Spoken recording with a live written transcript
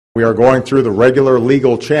We are going through the regular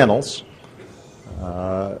legal channels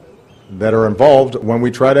that are involved when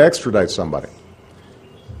we try to extradite somebody.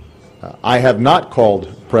 I have not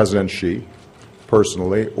called President Xi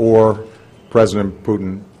personally or President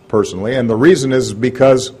Putin personally, and the reason is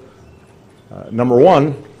because, number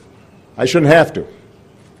one, I shouldn't have to.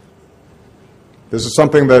 This is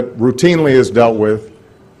something that routinely is dealt with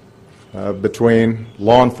between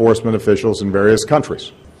law enforcement officials in various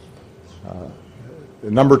countries.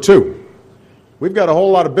 Number two, we've got a whole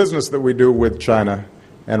lot of business that we do with China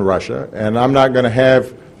and Russia, and I'm not going to have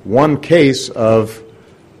one case of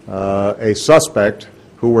a suspect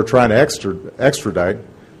who we're trying to extradite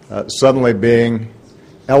suddenly being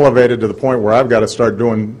elevated to the point where I've got to start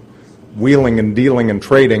doing wheeling and dealing and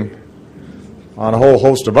trading on a whole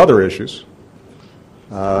host of other issues,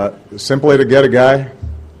 simply to get a guy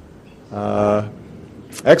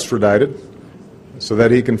extradited so that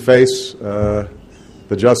he can face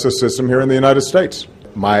the justice system here in the United States.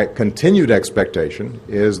 My continued expectation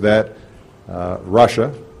is that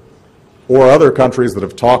Russia or other countries that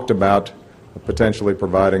have talked about potentially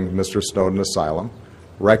providing Mr. Snowden asylum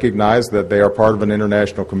recognize that they are part of an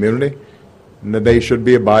international community and that they should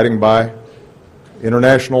be abiding by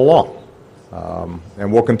international law.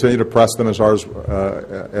 And we'll continue to press them as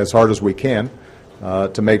hard as we can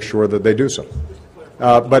to make sure that they do so.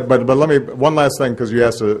 But let me, one last thing, because you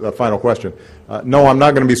asked a final question. No, I'm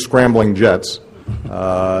not going to be scrambling jets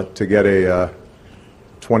to get a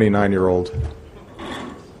 29-year-old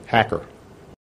hacker